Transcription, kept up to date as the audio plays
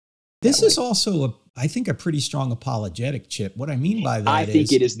that This way. is also, I think, a pretty strong apologetic, Chip. What I mean by that I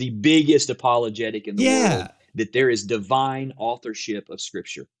think it is the biggest apologetic in the world, that there is divine authorship of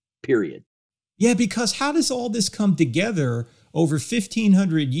Scripture, period. Yeah, because how does all this come together over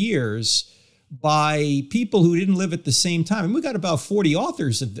 1,500 years by people who didn't live at the same time? And we got about 40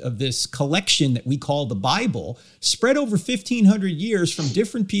 authors of this collection that we call the Bible, spread over 1,500 years from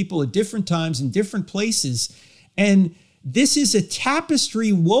different people at different times in different places. And this is a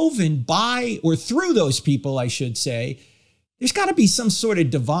tapestry woven by or through those people, I should say. There's got to be some sort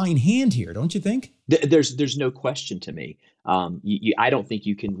of divine hand here, don't you think? There's no question to me. I don't think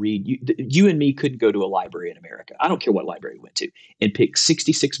you can read. You and me couldn't go to a library in America. I don't care what library we went to, and pick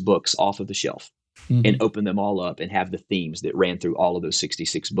 66 books off of the shelf and open them all up and have the themes that ran through all of those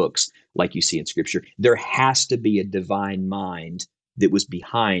 66 books like you see in Scripture. There has to be a divine mind that was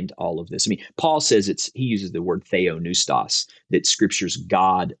behind all of this. I mean, Paul says he uses the word 𝗧𝗧𝗧𝗧, that Scripture's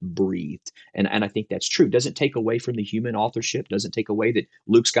God breathed. And I think that's true. Doesn't take away from the human authorship, doesn't take away that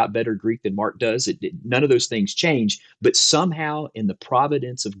Luke's got better Greek than Mark does. None of those things change, but somehow in the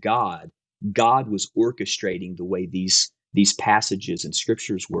providence of God, God was orchestrating the way these passages and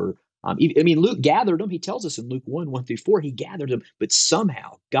Scriptures were. I mean, Luke gathered them. He tells us in Luke 1:1-4, he gathered them, but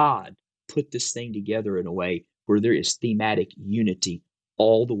somehow God put this thing together in a way where there is thematic unity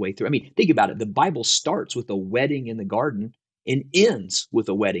all the way through. I mean, think about it. The Bible starts with a wedding in the garden and ends with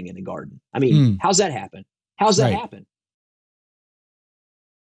a wedding in the garden. I mean, how's that happen? How's that happen?